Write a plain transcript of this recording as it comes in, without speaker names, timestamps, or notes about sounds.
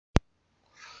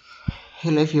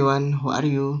Hello everyone, how are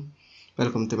you?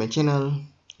 Welcome to my channel.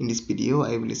 In this video,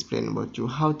 I will explain about you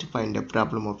how to find the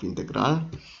problem of integral.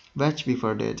 But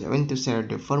before that, I want to share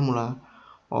the formula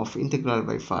of integral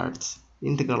by parts.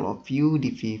 Integral of u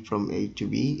dv from a to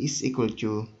b is equal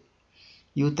to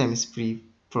u times v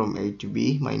from a to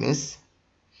b minus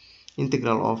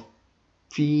integral of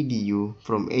v du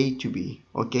from a to b.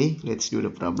 Okay, let's do the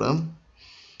problem.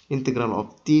 Integral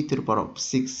of t to the power of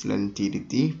 6 ln t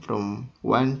dt from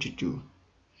 1 to 2.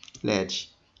 Let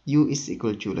u is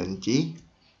equal to ln t,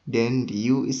 then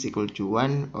du is equal to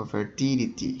 1 over t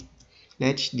dt.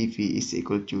 Let dv is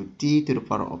equal to t to the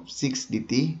power of 6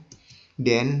 dt,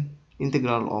 then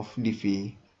integral of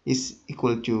dv is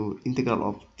equal to integral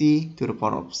of t to the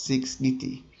power of 6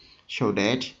 dt. So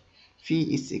that v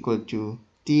is equal to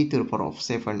t to the power of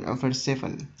 7 over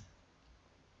 7.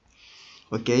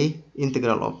 Okay,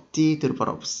 integral of t to the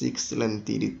power of 6 ln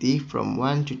t dt from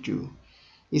 1 to 2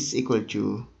 is equal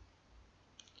to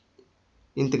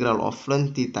integral of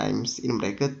ln t times in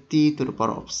bracket t to the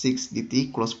power of 6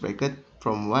 dt close bracket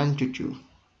from 1 to 2.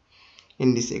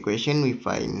 In this equation we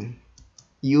find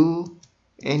u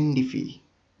and dv,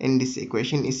 and this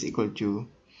equation is equal to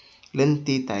ln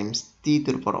t times t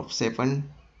to the power of 7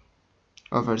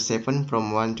 over 7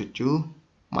 from 1 to 2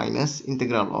 minus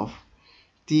integral of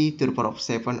t to the power of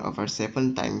 7 over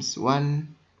 7 times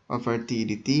 1 over t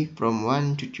dt from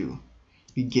 1 to 2.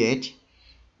 We get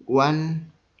 1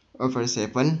 over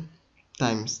 7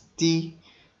 times t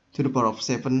to the power of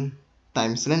 7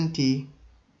 times ln t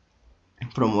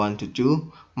from 1 to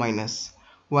 2 minus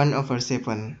 1 over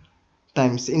 7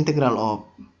 times integral of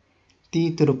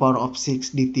t to the power of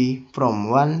 6 dt from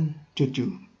 1 to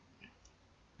 2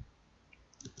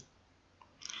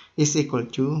 is equal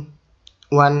to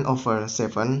 1 over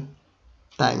 7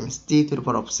 times t to the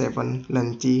power of 7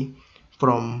 ln t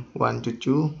from 1 to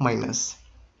 2 minus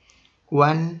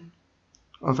 1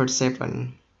 over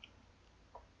 7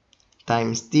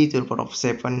 times t to the power of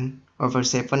 7 over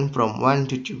 7 from 1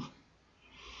 to 2.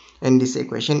 And this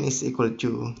equation is equal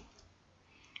to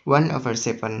 1 over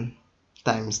 7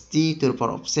 times t to the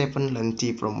power of 7 ln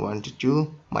t from 1 to 2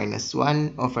 minus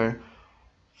 1 over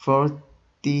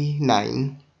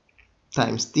 49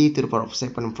 times t to the power of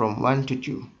 7 from 1 to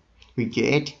 2. We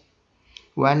get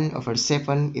 1 over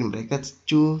 7 in brackets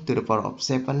 2 to the power of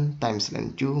 7 times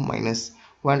ln 2 minus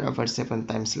 1 over 7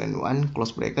 times ln 1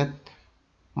 close bracket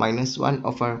minus 1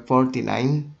 over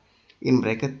 49 in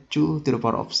bracket 2 to the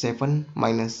power of 7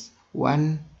 minus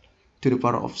 1 to the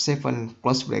power of 7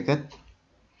 close bracket.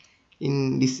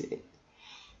 In this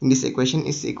equation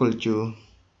is equal to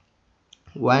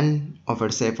 1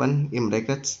 over 7 in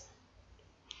brackets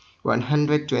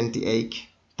 128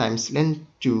 times ln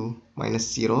 2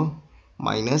 minus 0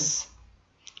 minus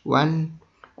 1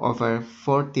 over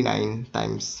 49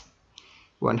 times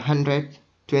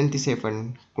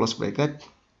 127 close bracket,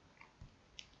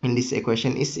 and this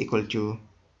equation is equal to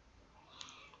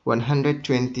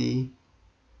 128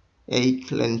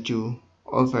 ln 2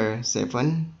 over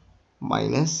 7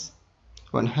 minus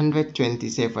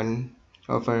 127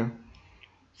 over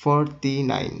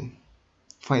 49.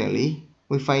 Finally,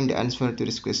 we find the answer to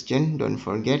this question. Don't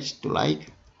forget to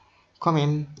like,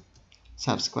 comment,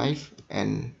 subscribe,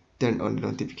 and turn on the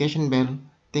notification bell.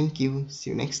 Thank you. See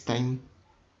you next time.